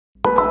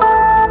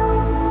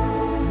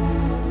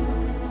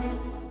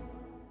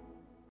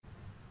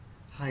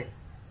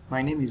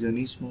My name is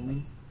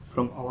Momin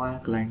from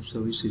Avaya Client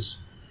Services.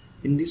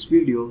 In this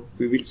video,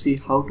 we will see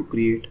how to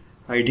create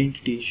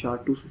Identity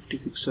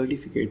SHA256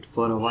 certificate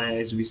for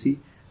Avaya SBC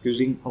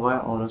using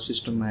Avaya Aura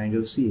System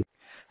Manager CA.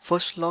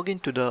 First, log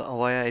into the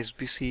Avaya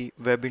SBC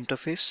web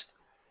interface.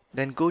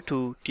 Then go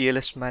to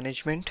TLS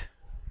Management,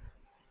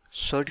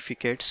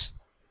 Certificates.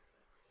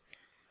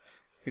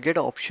 You get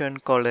an option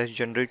called as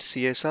Generate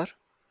CSR.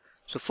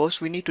 So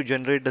first we need to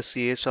generate the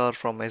CSR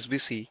from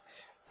SBC,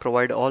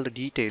 provide all the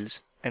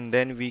details, and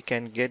then we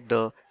can get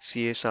the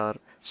CSR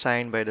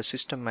signed by the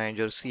System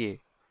Manager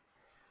CA.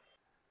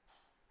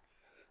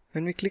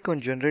 When we click on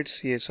Generate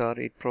CSR,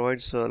 it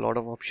provides a lot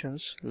of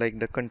options like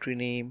the country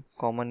name,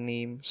 common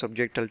name,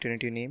 subject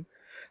alternative name.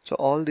 So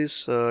all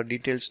these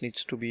details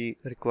needs to be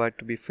required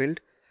to be filled,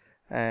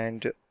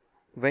 and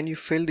when you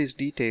fill these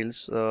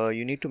details,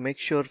 you need to make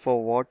sure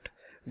for what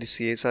the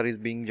CSR is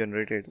being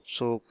generated.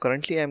 So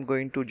currently I'm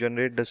going to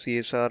generate the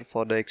CSR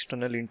for the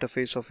external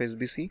interface of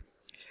SBC,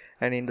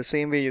 and in the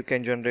same way you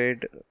can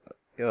generate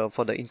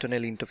for the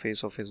internal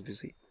interface of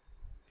SBC.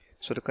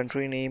 So the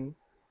country name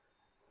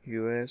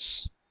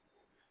US,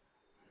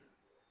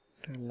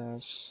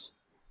 Dallas,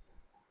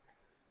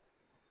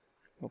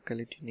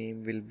 locality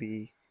name will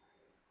be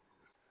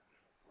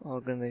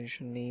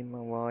organization name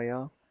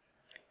Avaya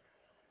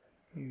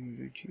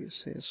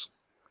UGSS.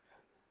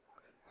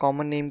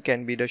 Common name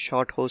can be the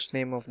short host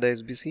name of the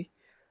SBC.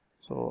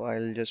 So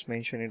I'll just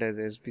mention it as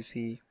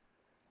SBC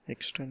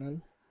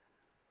external.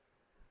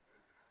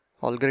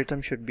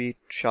 Algorithm should be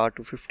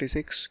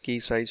SHA256, key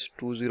size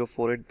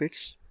 2048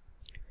 bits.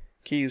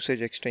 Key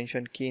usage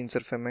extension, key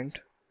insert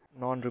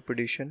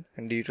non-repetition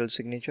and digital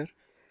signature.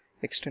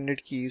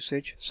 Extended key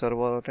usage,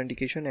 server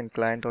authentication and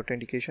client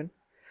authentication.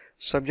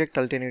 Subject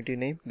alternative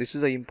name. This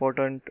is an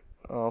important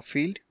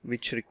field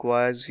which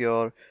requires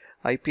your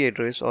IP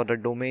address or the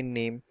domain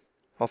name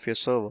of your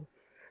server.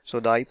 So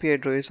the IP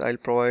address, I'll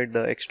provide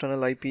the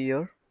external IP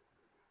here.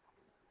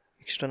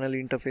 External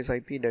interface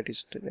IP, that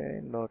is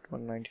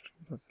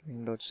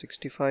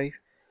 10.192.9.65,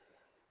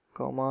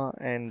 comma,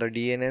 and the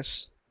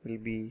DNS will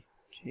be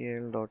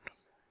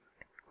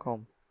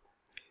gl.com.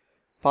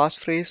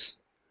 Passphrase,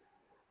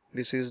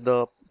 this is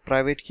the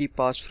private key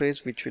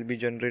passphrase which will be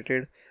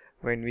generated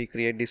when we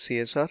create this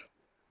CSR.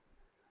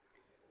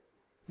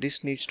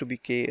 This needs to be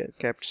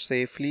kept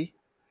safely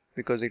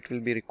because it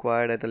will be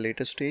required at a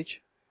later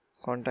stage.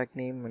 Contact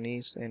name,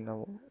 Manish, and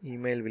our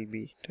email will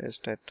be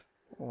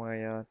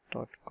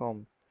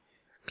test@avaya.com.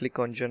 Click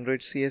on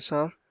Generate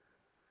CSR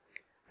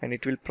and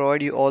it will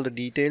provide you all the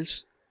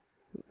details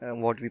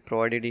what we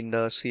provided in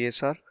the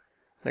CSR,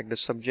 like the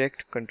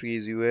subject, country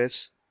is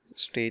US,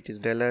 state is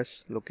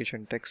Dallas,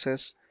 location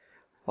Texas,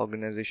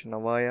 organization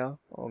Avaya,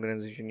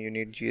 organization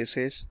unit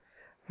GSS,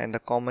 and the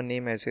common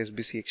name as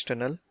SBC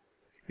external.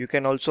 You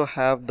can also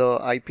have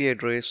the IP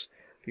address.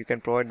 You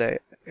can provide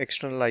the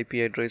external IP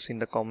address in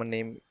the common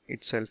name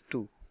itself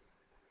too.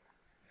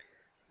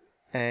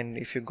 And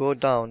if you go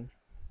down,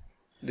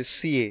 the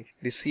CA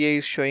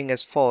is showing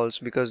as false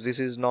because this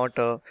is not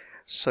a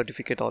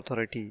certificate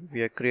authority.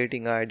 We are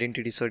creating an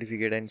identity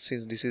certificate, and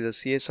since this is a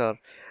CSR,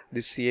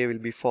 this CA will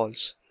be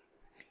false.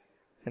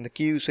 And the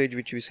key usage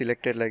which we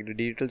selected, like the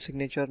digital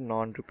signature,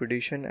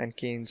 non-repetition, and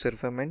key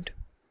insertion.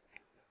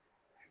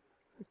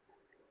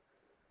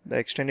 The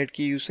extended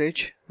key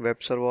usage,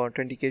 web server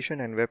authentication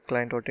and web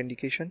client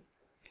authentication.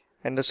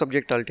 And the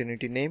subject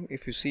alternative name,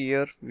 if you see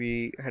here,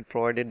 we had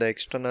provided the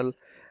external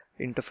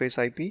interface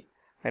IP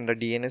and the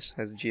DNS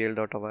as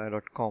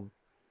gl.avaya.com.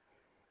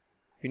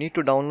 You need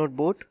to download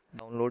both,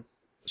 download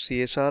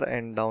CSR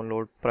and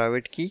download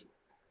private key.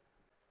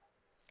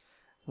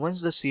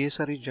 Once the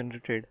CSR is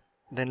generated,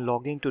 then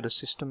log into the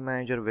System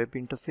Manager web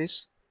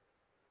interface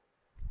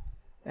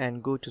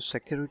and go to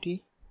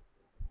Security,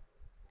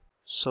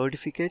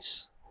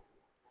 Certificates,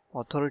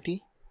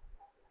 Authority,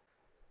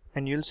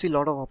 and you'll see a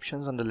lot of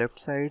options on the left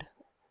side.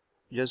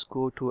 Just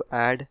go to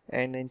Add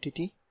an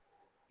Entity.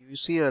 You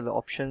see the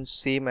options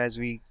same as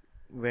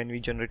when we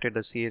generated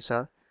the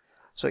CSR.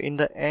 So in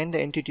the end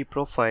entity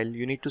profile,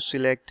 you need to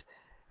select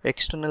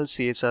external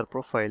CSR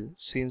profile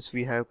since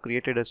we have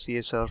created a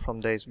CSR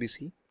from the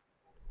SBC.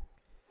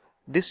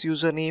 This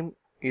username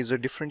is a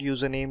different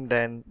username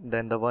than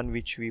the one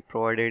which we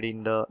provided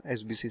in the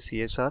SBC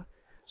CSR.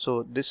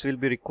 So this will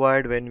be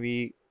required when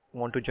we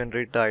want to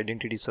generate the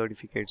identity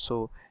certificate.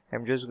 So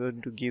I'm just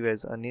going to give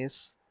as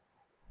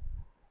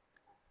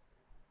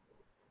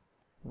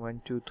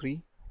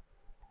Anis123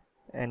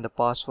 and the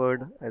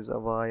password as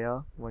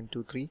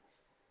Avaya123.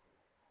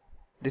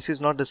 This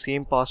is not the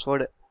same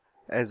password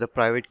as the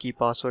private key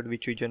password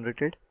which we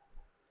generated.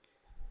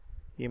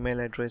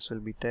 Email address will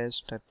be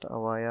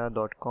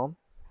test@avaya.com,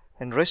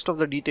 and rest of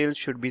the details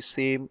should be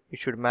same. It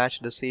should match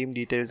the same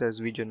details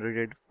as we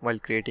generated while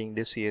creating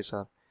this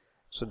CSR.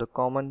 So the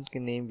common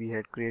name we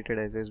had created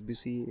as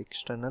SBC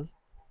external,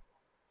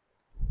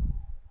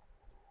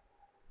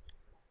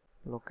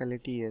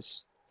 locality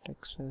is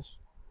Texas,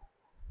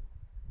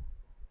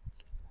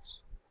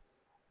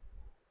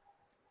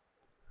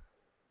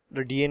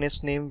 the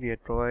DNS name we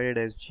had provided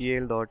as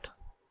gl.avaya.com,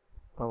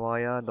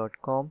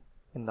 avaya.com,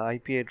 and the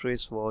IP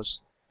address was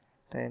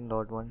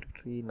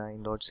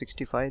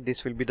 10.139.65.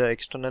 This will be the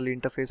external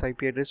interface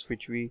IP address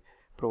which we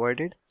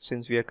provided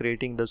since we are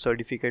creating the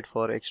certificate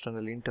for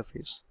external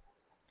interface.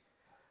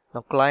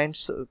 Now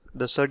clients,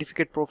 the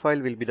certificate profile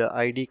will be the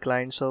ID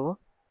client server.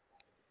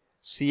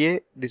 CA,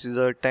 this is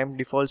a temp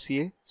default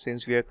CA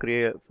since we are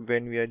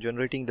when we are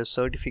generating the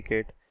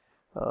certificate,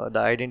 the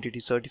identity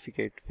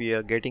certificate, we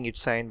are getting it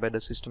signed by the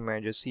system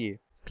manager CA.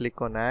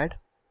 Click on add.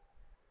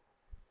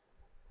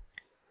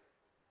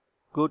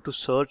 Go to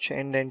search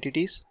end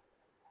entities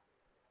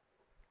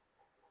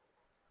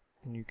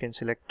and you can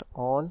select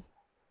all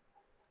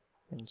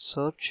and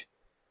search,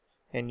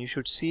 and you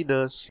should see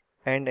the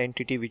end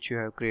entity which you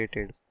have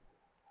created.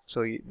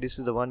 So this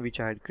is the one which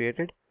I had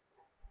created.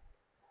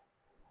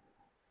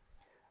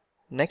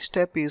 Next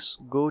step is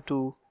go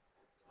to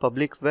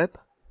public web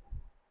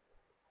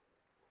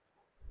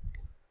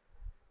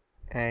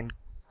and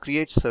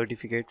create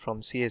certificate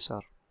from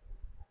CSR.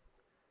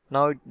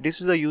 Now this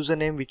is the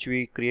username which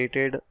we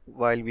created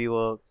while we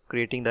were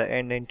creating the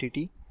end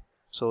entity.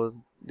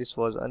 So this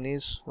was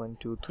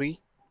Anis123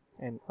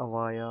 and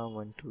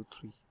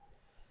Avaya123,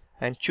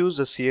 and choose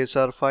the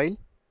CSR file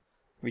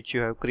which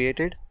you have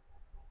created.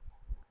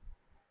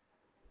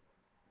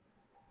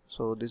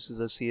 So this is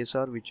the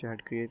CSR which I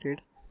had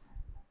created,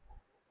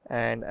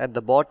 and at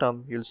the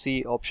bottom you'll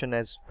see option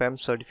as PEM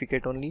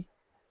certificate only.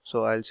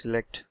 So I'll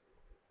select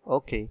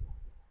OK,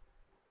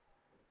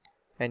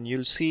 and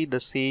you'll see the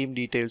same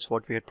details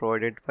what we had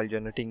provided while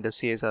generating the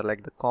CSR,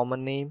 like the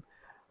common name,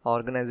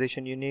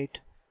 organization unit,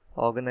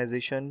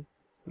 organization,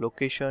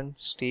 location,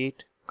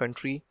 state,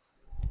 country,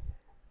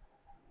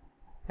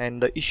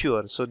 and the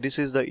issuer. So this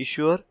is the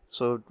issuer,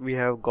 so we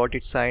have got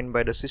it signed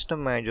by the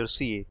system manager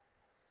CA.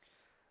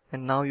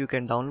 And now you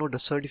can download the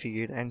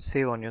certificate and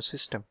save on your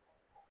system.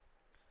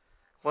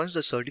 Once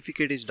the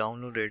certificate is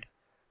downloaded,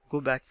 go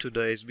back to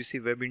the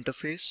SBC web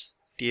interface,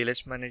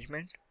 TLS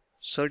management,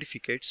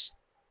 certificates.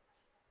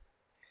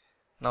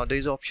 Now there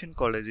is an option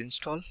called as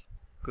install.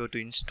 Go to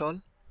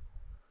install.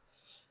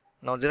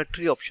 Now there are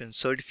three options: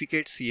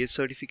 certificate, CA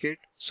certificate,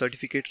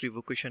 certificate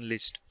revocation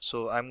list.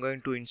 So I'm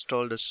going to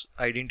install this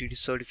identity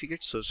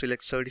certificate. So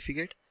select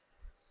certificate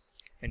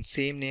and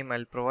same name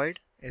I'll provide,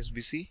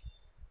 SBC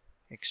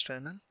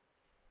external.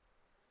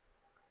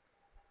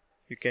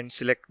 You can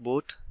select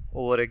both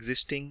over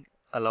existing,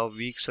 allow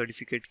weak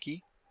certificate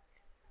key.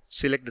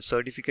 Select the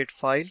certificate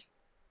file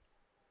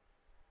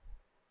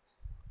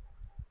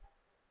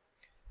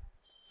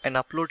and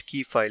upload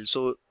key file.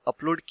 So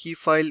upload key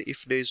file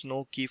if there is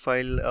no key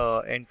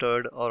file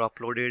entered or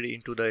uploaded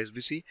into the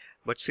SBC,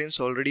 but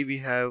since already we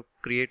have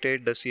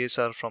created the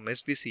CSR from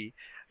SBC,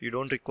 you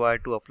don't require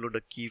to upload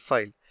a key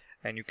file,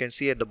 and you can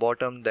see at the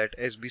bottom that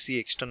SBC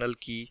external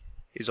key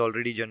is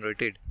already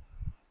generated.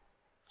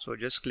 So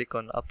just click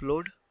on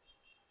upload.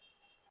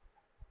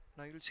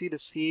 Now you'll see the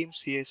same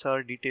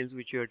CSR details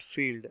which you had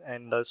filled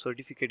and the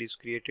certificate is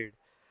created.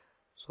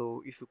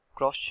 So if you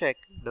cross check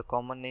the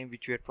common name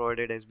which you had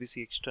provided,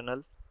 SBC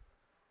external,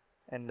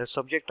 and the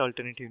subject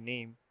alternative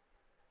name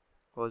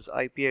was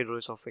IP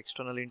address of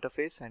external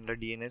interface and the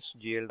DNS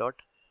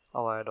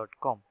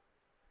gl.avaya.com.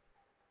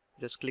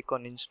 Just click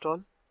on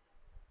install.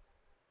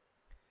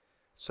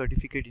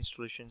 Certificate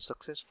installation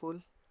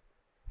successful,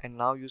 and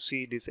now you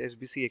see this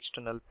SBC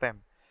external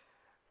PEM.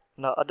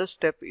 Now other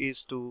step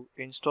is to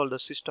install the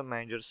system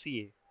manager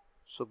CA.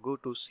 So go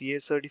to CA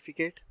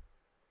certificate,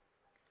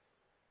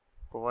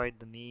 provide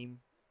the name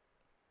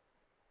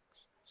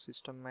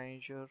system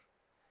manager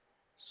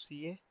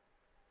CA,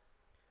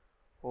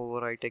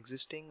 overwrite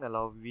existing,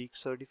 allow weak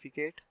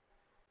certificate,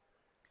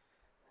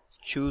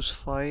 choose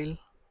file,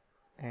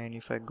 and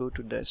if I go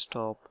to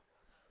desktop,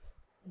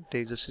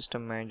 there is a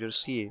system manager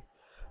CA.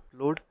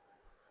 Load.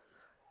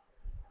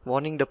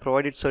 Warning: the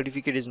provided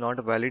certificate is not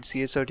a valid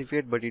CA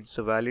certificate, but it's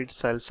a valid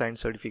self-signed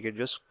certificate.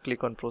 Just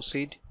click on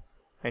proceed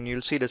and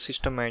you'll see the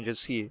system manager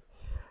CA.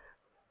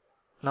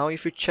 Now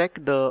if you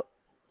check the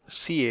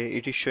CA,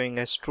 it is showing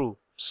as true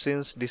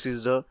since this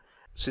is the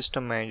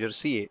system manager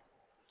CA.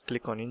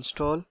 Click on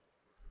install,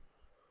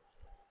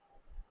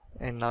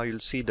 and now you'll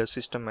see the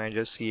system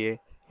manager CA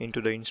into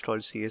the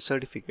installed CA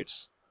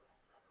certificates.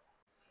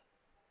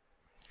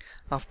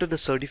 After the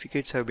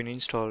certificates have been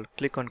installed,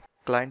 click on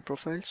client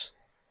profiles,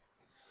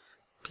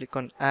 click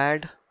on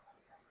add.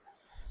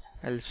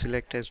 I'll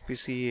select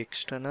SBCE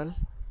external.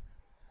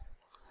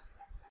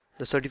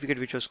 The certificate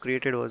which was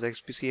created was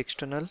SBCE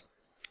external.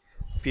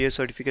 Peer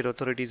certificate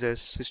authorities as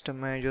system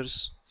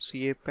managers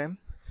CA PEM.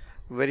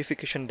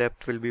 Verification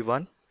depth will be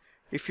 1.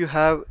 If you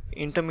have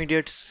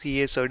intermediate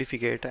CA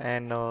certificate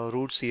and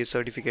root CA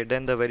certificate,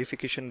 then the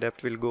verification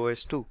depth will go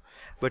as 2.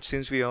 But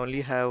since we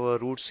only have a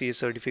root CA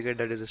certificate,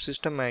 that is a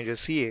system manager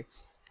CA,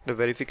 the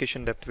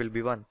verification depth will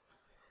be 1.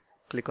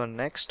 Click on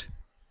next.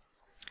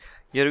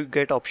 Here you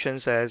get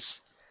options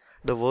as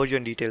the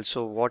version details.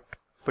 So what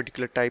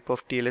particular type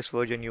of TLS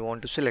version you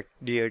want to select.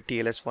 Dear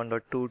TLS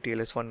 1.2,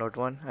 TLS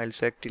 1.1. I'll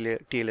select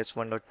TLS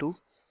 1.2.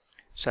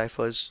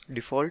 Cyphers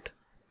default.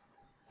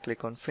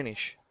 Click on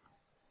finish.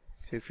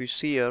 So if you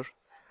see here,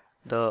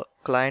 the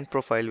client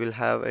profile will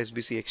have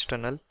SBC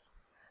external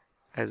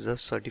as the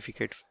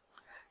certificate.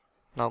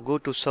 Now go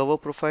to server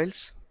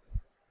profiles,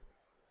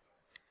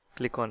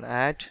 click on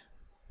add,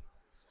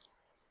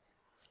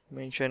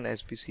 mention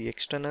SBC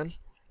external,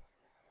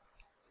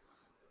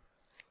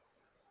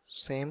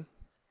 same,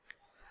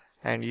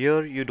 and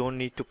here you don't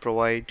need to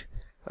provide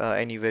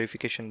any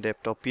verification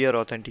depth or peer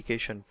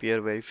authentication,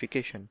 peer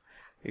verification.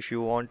 If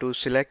you want to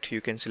select,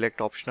 you can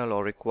select optional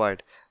or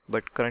required,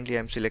 but currently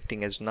I'm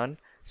selecting as none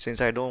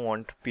since I don't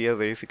want peer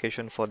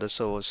verification for the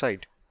server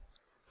side.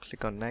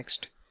 Click on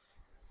next,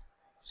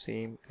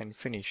 same, and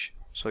finish.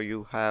 So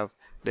you have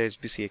the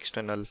SBC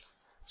external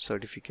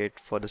certificate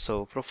for the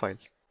server profile.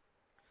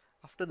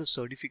 After the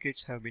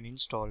certificates have been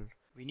installed,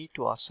 we need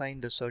to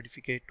assign the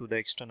certificate to the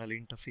external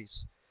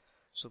interface.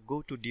 So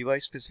go to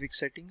device specific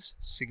settings,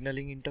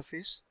 signaling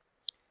interface.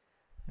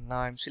 And now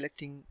I'm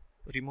selecting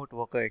remote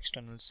worker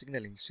external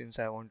signaling since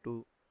I want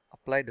to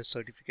apply the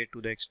certificate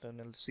to the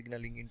external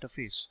signaling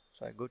interface.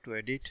 So I go to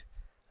edit,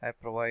 I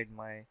provide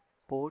my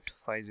port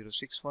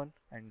 5061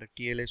 and the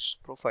TLS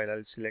profile.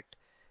 I'll select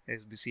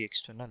SBC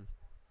external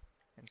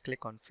and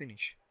click on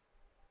finish.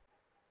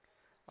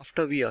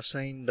 After we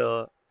assign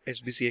the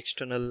SBC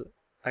external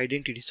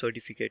identity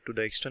certificate to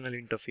the external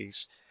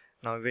interface,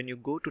 now when you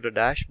go to the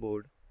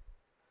dashboard,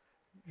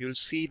 you'll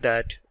see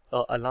that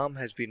an alarm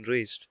has been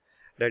raised,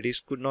 that is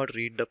could not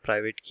read the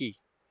private key.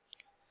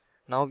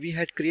 Now we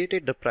had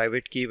created the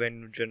private key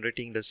when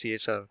generating the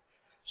CSR.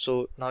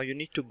 So now you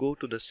need to go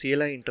to the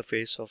CLI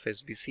interface of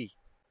SBC.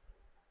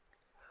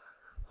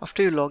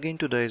 After you log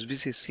into the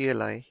SBC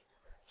CLI,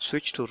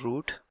 switch to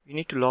root. You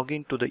need to log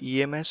into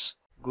the EMS,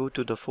 go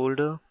to the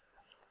folder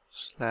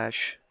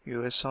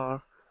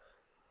 /usr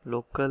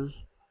local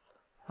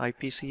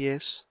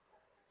IPCS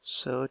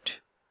cert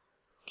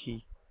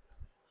key,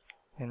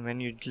 and when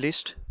you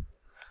list,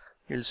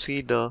 you'll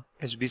see the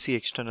SBC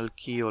external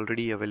key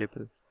already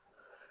available.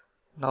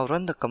 Now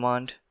run the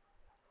command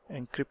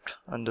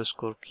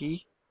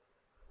encrypt_key,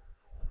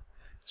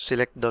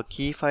 select the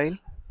key file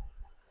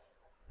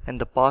and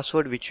the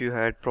password which you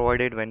had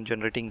provided when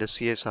generating the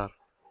CSR,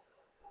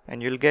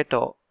 and you'll get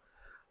a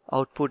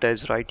output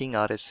as writing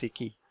RSC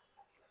key.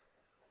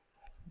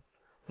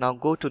 Now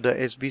go to the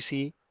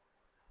SBC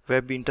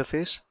web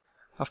interface.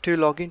 After you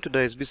log into the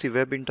SBC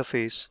web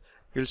interface,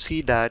 you'll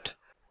see that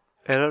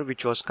error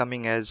which was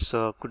coming as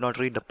could not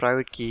read the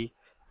private key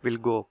will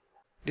go.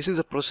 This is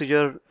a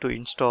procedure to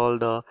install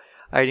the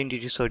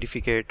identity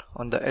certificate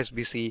on the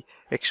SBC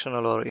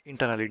external or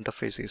internal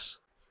interfaces.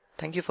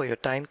 Thank you for your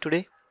time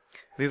today.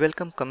 We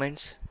welcome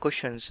comments,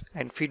 questions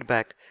and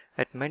feedback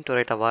at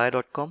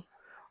mentor@avaya.com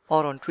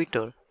or on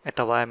Twitter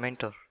 @avaya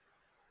mentor.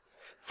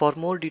 For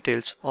more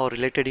details or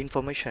related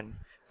information,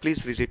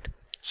 please visit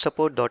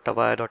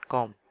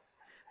support.avaya.com.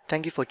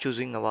 Thank you for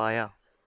choosing Avaya.